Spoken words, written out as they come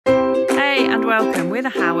and welcome. We're the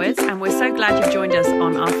Howards and we're so glad you've joined us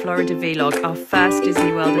on our Florida vlog, our first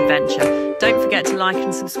Disney World adventure. Don't forget to like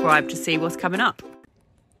and subscribe to see what's coming up.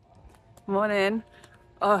 Morning.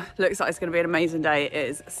 Oh, looks like it's going to be an amazing day. It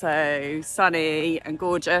is so sunny and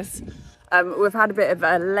gorgeous. We've had a bit of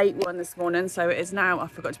a late one this morning, so it is now, I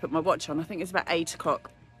forgot to put my watch on, I think it's about 8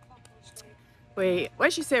 o'clock.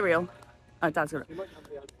 Where's your cereal? Oh, Dad's got it.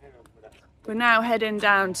 We're now heading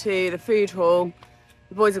down to the food hall.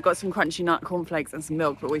 The boys have got some crunchy nut cornflakes and some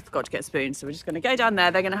milk, but we forgot to get spoons, so we're just going to go down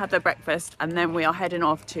there. They're going to have their breakfast, and then we are heading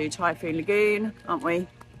off to Typhoon Lagoon, aren't we?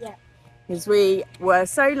 Yeah. Because we were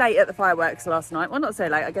so late at the fireworks last night. Well, not so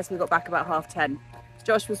late, I guess we got back about 10:30.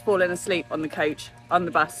 Josh was falling asleep on the coach, on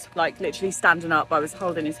the bus, like literally standing up. I was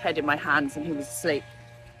holding his head in my hands and he was asleep.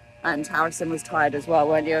 And Harrison was tired as well,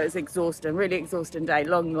 weren't you? It was exhausting, really exhausting day,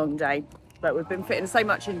 long day. But we've been fitting so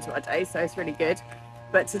much into our day, so it's really good.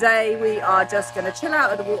 But today we are just going to chill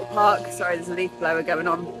out at the water park. Sorry, there's a leaf blower going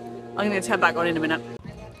on. I'm going to turn back on in a minute.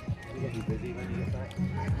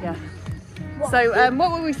 Yeah. So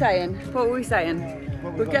what were we saying?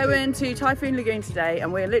 We're going to Typhoon Lagoon today,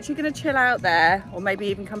 and we're literally going to chill out there, or maybe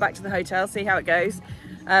even come back to the hotel, see how it goes.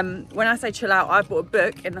 When I say chill out, I bought a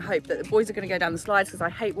book in the hope that the boys are going to go down the slides, because I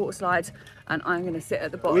hate water slides, and I'm going to sit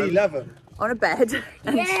at the bottom. We love them. On a bed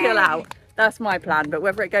and chill out. That's my plan, but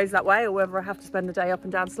whether it goes that way or whether I have to spend the day up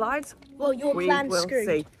and down slides, well, your plan's screwed.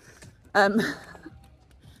 See.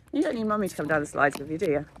 You don't need mummy to come down the slides with you, do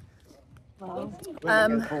you? Well, we're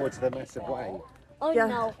looking forward to the massive wave. oh Yeah.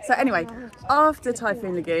 no. So anyway, after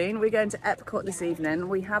Typhoon Lagoon, we're going to Epcot this evening.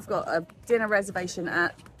 We have got a dinner reservation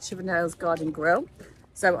at Chippendale's Garden Grill.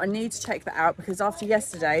 So I need to check that out, because after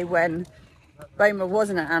yesterday, when Boma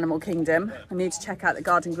wasn't at Animal Kingdom, I need to check out the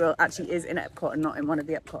Garden Grill actually is in Epcot and not in one of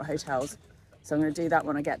the Epcot hotels. So I'm going to do that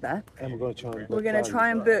when I get there. And we're going to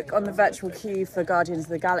try and book on the virtual queue for Guardians of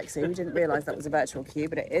the Galaxy. We didn't realise that was a virtual queue,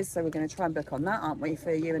 but it is. So we're going to try and book on that, aren't we,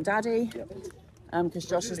 for you and Daddy? Because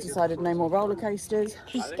Josh has decided no more roller coasters.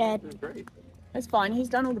 He's scared. It's fine. He's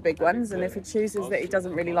done all the big ones, and if he chooses that he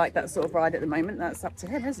doesn't really like that sort of ride at the moment, that's up to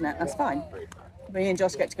him, isn't it? That's fine. Me and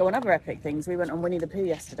Josh get to go on other epic things. We went on Winnie the Pooh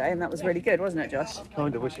yesterday, and that was really good, wasn't it, Josh?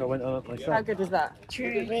 Kind of wish I went on it myself. How good was that?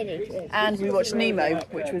 Really good. And we watched Nemo,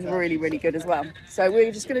 which was really good as well. So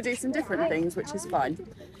we're just going to do some different things, which is fine.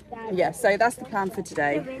 Yeah, so that's the plan for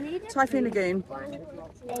today. Typhoon Lagoon,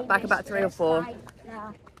 back about 3 or 4.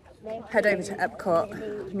 Head over to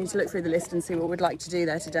Epcot. We need to look through the list and see what we'd like to do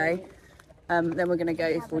there today. Then we're going to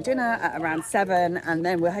go for dinner at around 7, and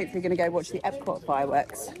then we're hopefully going to go watch the Epcot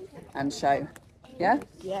fireworks and show. Yeah?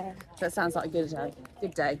 Yeah. That sounds like a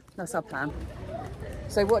good day. That's our plan.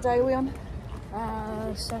 So what day are we on?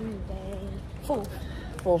 Sunday.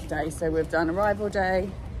 4th day. So we've done Arrival Day,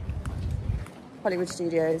 Hollywood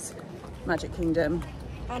Studios, Magic Kingdom,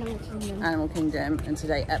 Animal Kingdom, and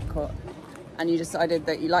today Epcot. And you decided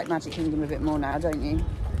that you like Magic Kingdom a bit more now, don't you?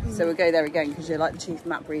 So we'll go there again, because you're like the chief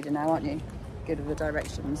map reader now, aren't you? Good with the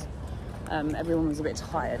directions. Everyone was a bit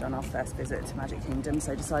tired on our first visit to Magic Kingdom,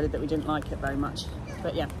 so decided that we didn't like it very much.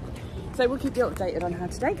 But yeah, so we'll keep you updated on how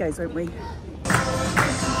today goes, won't we?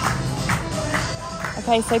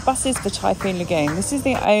 Okay, so buses for Typhoon Lagoon. This is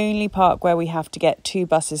the only park where we have to get 2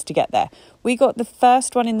 buses to get there. We got the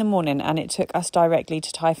first one in the morning and it took us directly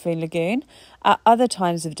to Typhoon Lagoon. At other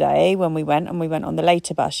times of day, when we went on the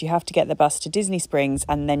later bus, you have to get the bus to Disney Springs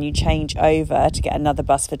and then you change over to get another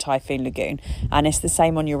bus for Typhoon Lagoon. And it's the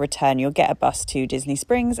same on your return. You'll get a bus to Disney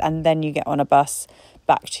Springs and then you get on a bus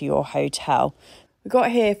back to your hotel. We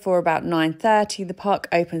got here for about 9:30. The park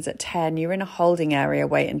opens at 10. You're in a holding area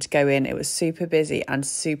waiting to go in. It was super busy and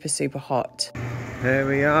super hot. Here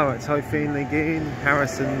we are at Typhoon Lagoon.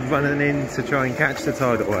 Harrison running in to try and catch the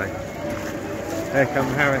tidal wave. Here come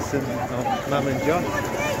Harrison, Mum and John.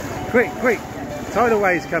 Quick, tidal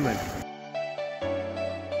wave's coming.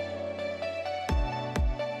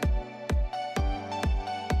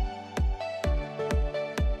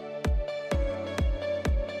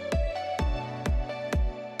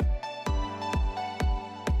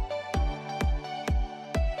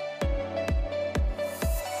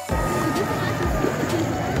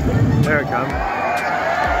 There it comes.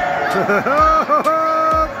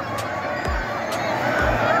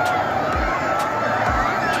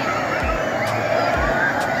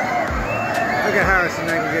 Look at Harrison,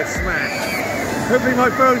 they're going to get smashed. Hopefully my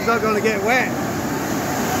phone's not going to get wet.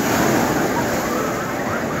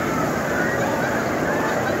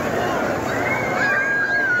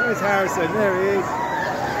 There's Harrison, there he is.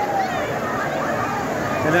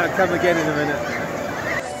 And that'll come again in a minute.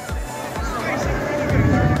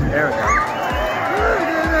 There it goes. Look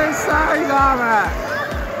at this side armor.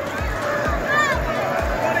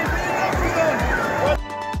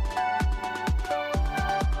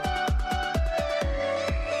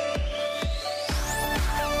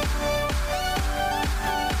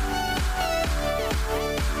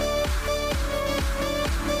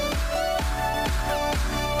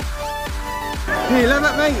 You love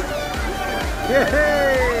it, mate?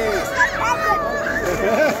 Yay!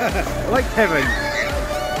 Like Kevin.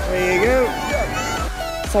 There you go.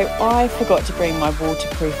 So I forgot to bring my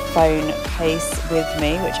waterproof phone case with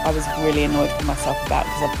me, which I was really annoyed with myself about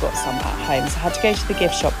because I've got some at home. So I had to go to the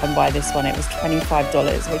gift shop and buy this one. It was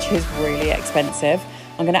 $25, which is really expensive.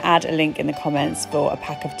 I'm going to add a link in the comments for a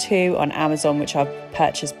pack of 2 on Amazon, which I've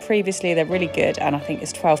purchased previously. They're really good, and I think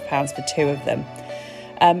it's £12 for 2 of them.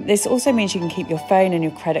 This also means you can keep your phone and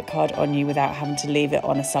your credit card on you without having to leave it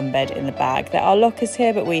on a sunbed in the bag. There are lockers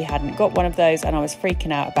here, but we hadn't got one of those, and I was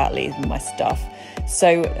freaking out about leaving my stuff.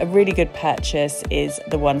 So a really good purchase is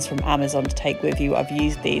the ones from Amazon to take with you. I've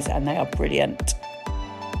used these and they are brilliant.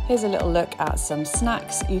 Here's a little look at some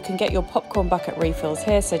snacks. You can get your popcorn bucket refills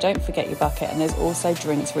here, so don't forget your bucket. And there's also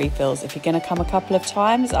drinks refills. If you're going to come a couple of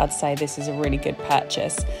times, I'd say this is a really good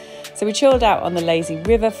purchase. So we chilled out on the lazy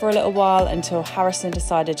river for a little while until Harrison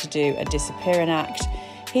decided to do a disappearing act.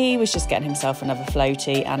 He was just getting himself another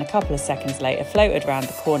floaty, and a couple of seconds later floated around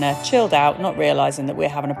the corner, chilled out, not realising that we're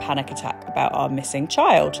having a panic attack about our missing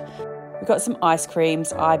child. We've got some ice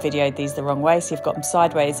creams. I videoed these the wrong way, so you've got them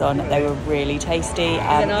sideways on. They were really tasty.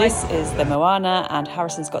 This is the Moana, and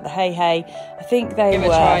Harrison's got the Hey Hey. I think they were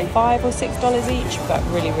 $5 or $6 each, but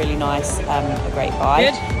really, really nice. A great buy.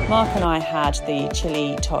 Good. Mark and I had the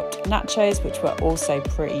chili topped nachos, which were also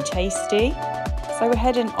pretty tasty. So we're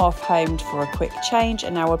heading off home for a quick change,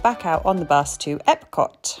 and now we're back out on the bus to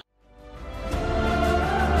Epcot.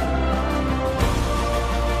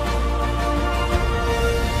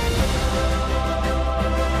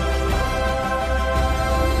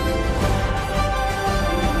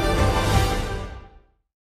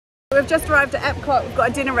 We've just arrived at Epcot. We've got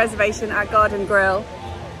a dinner reservation at Garden Grill.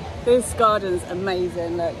 This garden's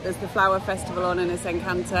amazing. Look, there's the flower festival on and it's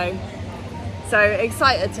Encanto. So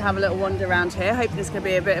excited to have a little wander around here. Hoping it's going to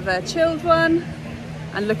be a bit of a chilled one,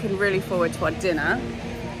 and looking really forward to our dinner.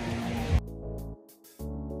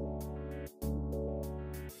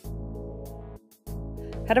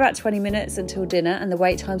 Had about 20 minutes until dinner and the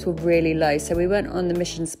wait times were really low, so we went on the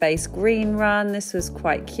Mission Space Green Run. This was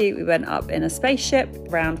quite cute. We went up in a spaceship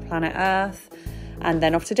around planet Earth and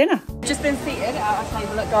then off to dinner. Just been seated at our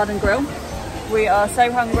table at Garden Grill. We are so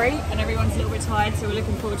hungry and everyone's a little bit tired, so we're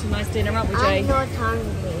looking forward to a nice dinner, aren't we, Jay? I'm not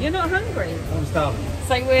hungry. You're not hungry? I'm starving.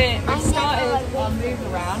 So we've started our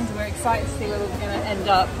move around. We're excited to see where we're going to end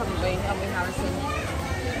up, probably, aren't we, Harrison?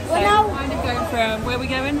 So we're kind of going from, where are we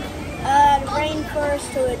going?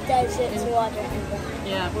 Rainforest to a desert to other people.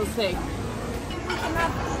 Yeah, we'll see.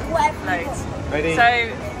 Loads. Ready?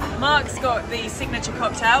 So Mark's got the signature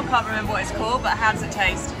cocktail, can't remember what it's called, but how does it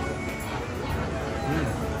taste?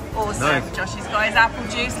 Awesome. Nice. Joshy's got his apple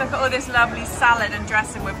juice. Look at all this lovely salad and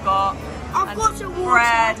dressing we've got. I've got some water.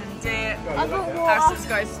 Bread and dip. I've got water. Harrison's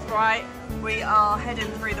got his Sprite. We are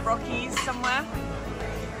heading through the Rockies somewhere.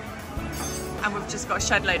 And we've just got a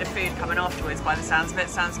shed load of food coming afterwards by the sounds of it.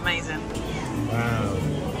 Sounds amazing. Wow.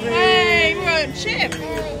 Hey, we're on Chip.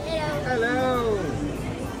 Hello.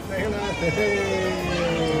 Say hello.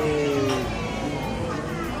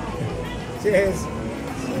 Cheers.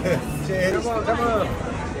 Cheers. Come on, come on.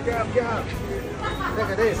 Get up, get up. Look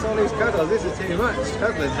at this, all these cuddles. This is too much.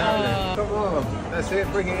 Cuddling's happening. Come on. That's it,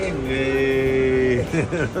 bring it in. Yay.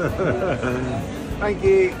 Thank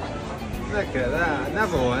you. Look at that.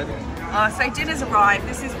 Another one. So dinner's arrived.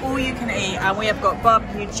 This is all you can eat, and we have got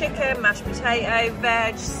barbecued chicken, mashed potato,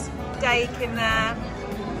 veg, steak in there,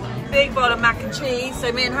 big bowl of mac and cheese.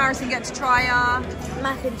 So me and Harrison get to try our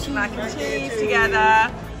Mac and cheese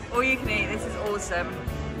together. All you can eat. This is awesome.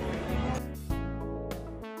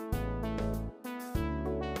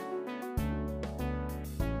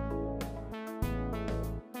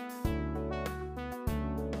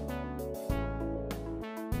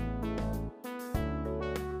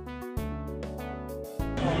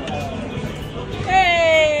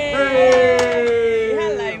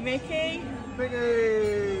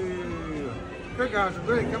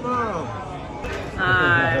 Come on.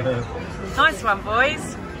 Nice one,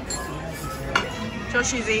 boys.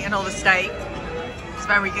 Joshy's eating all the steak. It's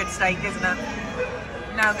very good steak, isn't it?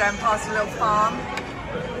 Now going past a little farm.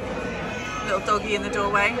 Little doggy in the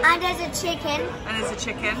doorway. And there's a chicken. And there's a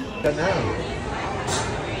chicken. Don't know.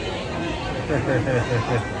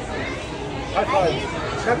 High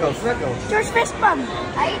five. Snuggle, snuggle. George fist bump.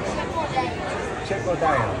 Check or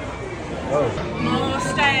down. Whoa. More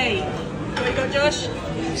steak. What you got, Josh?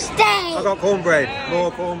 Steak! I got cornbread.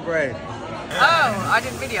 More cornbread. Oh, I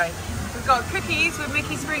didn't video. We've got cookies with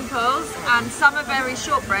Mickey sprinkles and summer berry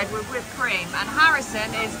shortbread with whipped cream. And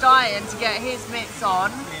Harrison is dying to get his mitts on.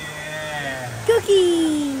 Yeah.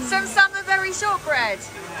 Cookies! Some summer berry shortbread.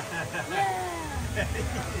 Yeah.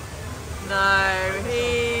 No,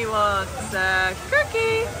 he wants a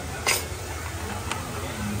cookie.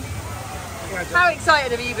 How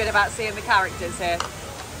excited have you been about seeing the characters here?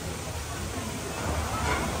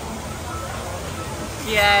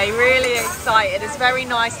 Yeah, really excited. It's very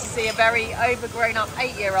nice to see a very overgrown up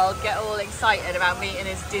 8-year-old get all excited about meeting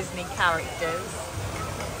his Disney characters.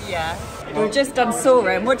 Yeah. We've just done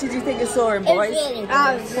Soarin'. What did you think of Soarin', boys? Really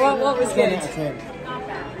What was good?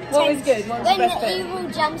 What was good? What was the best bit? evil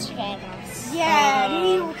jump scared us. Yeah, the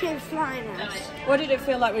evil kid flying us. What did it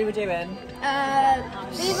feel like we were doing?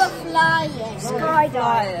 We were flying.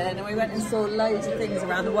 Skydiving, and we went and saw loads of things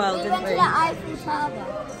around the world, We didn't went to we? the Eiffel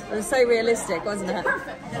Tower. It was so realistic, wasn't it?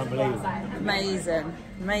 Unbelievable. Amazing,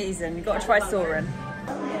 amazing. You've got to try Soarin'.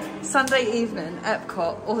 Sunday evening,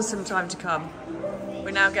 Epcot, awesome time to come.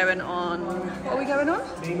 We're now going on, what are we going on?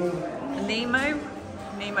 Nemo.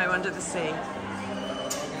 Nemo under the sea.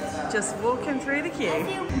 Just walking through the queue.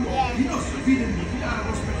 Yeah.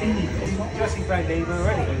 Jesse played Nemo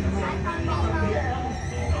already.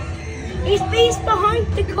 He's behind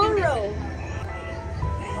the coral.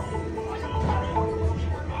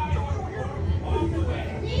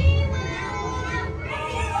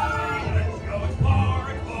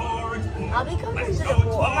 Are we coming to the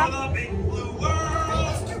water?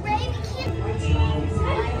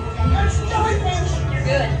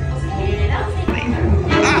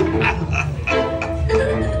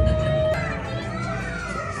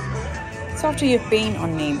 So after you've been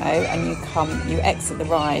on Nemo and you exit the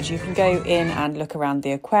ride, you can go in and look around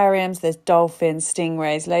the aquariums. There's dolphins,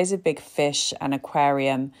 stingrays, loads of big fish and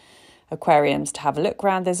aquariums to have a look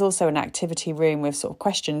around. There's also an activity room with sort of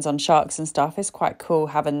questions on sharks and stuff. It's quite cool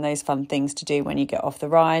having those fun things to do when you get off the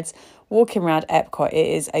rides. Walking around Epcot, it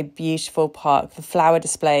is a beautiful park. The flower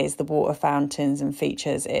displays, the water fountains and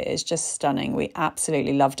features, it is just stunning. We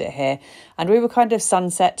absolutely loved it here. And we were kind of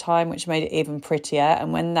sunset time, which made it even prettier.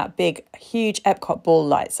 And when that big, huge Epcot ball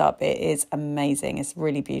lights up, it is amazing. It's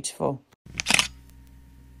really beautiful.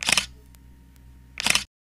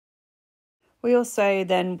 We also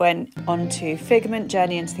then went on to Figment,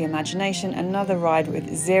 Journey into the Imagination, another ride with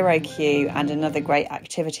zero queue and another great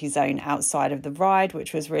activity zone outside of the ride,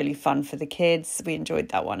 which was really fun for the kids. We enjoyed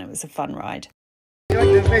that one. It was a fun ride. You like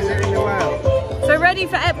to visit in the world? So ready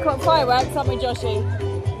for Epcot fireworks, aren't we, Joshy?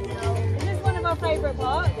 Is this one of our favourite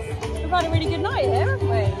parks? We've had a really good night here, haven't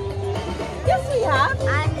we? Yes, we have.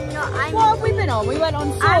 What have we been on? We went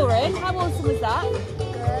on Soarin'. How awesome was that?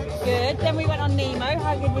 Good. Then we went on Nemo.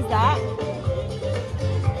 How good was that?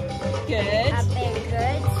 Good. A bit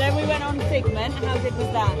good. Then we went on Figment. How good was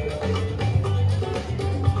that?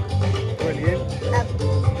 Brilliant.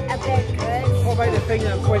 A bit good. What about the thing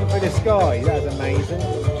that went through the sky? That was amazing.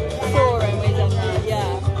 Soarin', we've done that,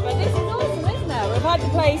 yeah. But this is awesome, isn't it? We've had the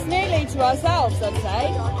place nearly to ourselves, I'd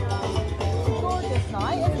say. It's a gorgeous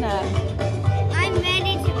night, isn't it? I'm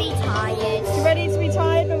ready to be tired. You ready to be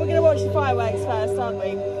tired? But we're going to watch the fireworks first, aren't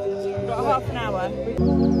we? We've got half an hour.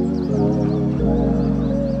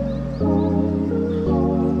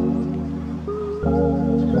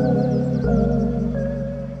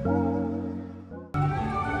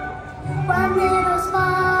 One little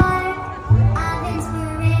spark of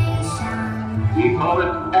inspiration We call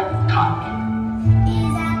it Epcot.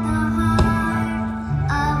 is at the heart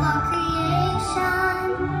of our creation.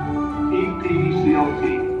 EPCOT.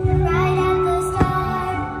 Right at the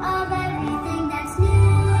start of everything that's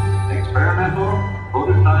new. Experimental,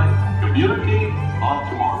 prototype, community on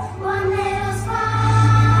tomorrow. One little spark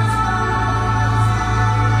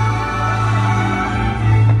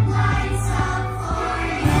lights up for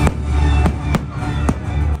you.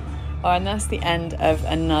 Oh, and that's the end of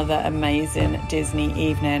another amazing Disney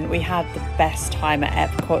evening. We had the best time at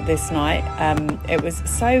Epcot this night. It was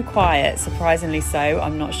so quiet, surprisingly so.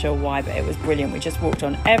 I'm not sure why, but it was brilliant. We just walked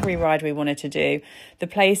on every ride we wanted to do. The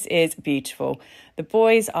place is beautiful. The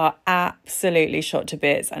boys are absolutely shot to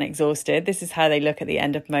bits and exhausted. This is how they look at the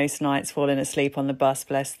end of most nights, falling asleep on the bus,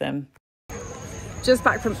 bless them. Just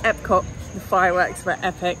back from Epcot, the fireworks were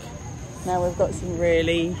epic. Now we've got some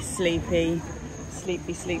really sleepy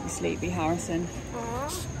Harrison.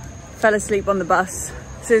 Fell asleep on the bus.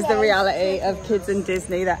 This is the reality of kids in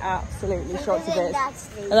Disney. They're absolutely shot to bits.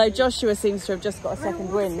 Although Joshua seems to have just got a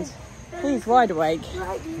second wind. He's wide awake.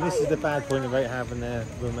 This is the bad point about having their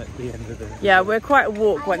room at the end of the... Yeah, we're quite a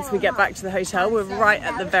walk once we get back to the hotel. We're right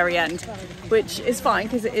at the very end, which is fine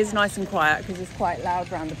because it is nice and quiet because it's quite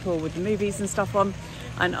loud around the pool with the movies and stuff on.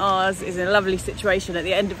 And ours is in a lovely situation at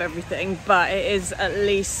the end of everything, but it is at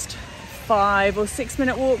least 5 or 6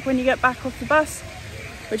 minute walk when you get back off the bus,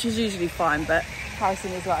 which is usually fine, but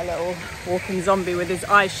Harrison is like a little walking zombie with his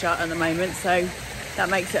eyes shut at the moment, so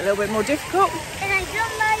that makes it a little bit more difficult. And I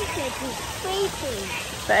don't like it, it's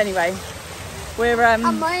creepy. But anyway, we're I'm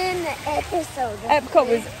on the episode. Epcot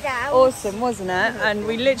was awesome, wasn't it? And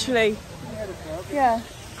we literally, yeah,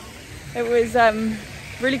 it was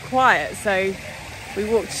really quiet, so we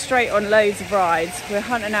walked straight on loads of rides. We're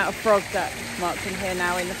hunting out a frog that Mark's in here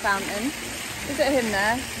now in the fountain. Is it him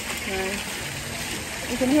there? No.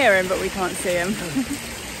 We can hear him, but we can't see him.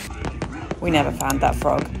 We never found that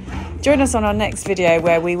frog. Join us on our next video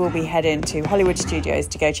where we will be heading to Hollywood Studios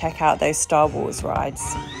to go check out those Star Wars rides.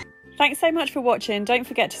 Thanks so much for watching. Don't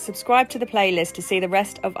forget to subscribe to the playlist to see the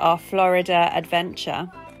rest of our Florida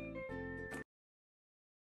adventure.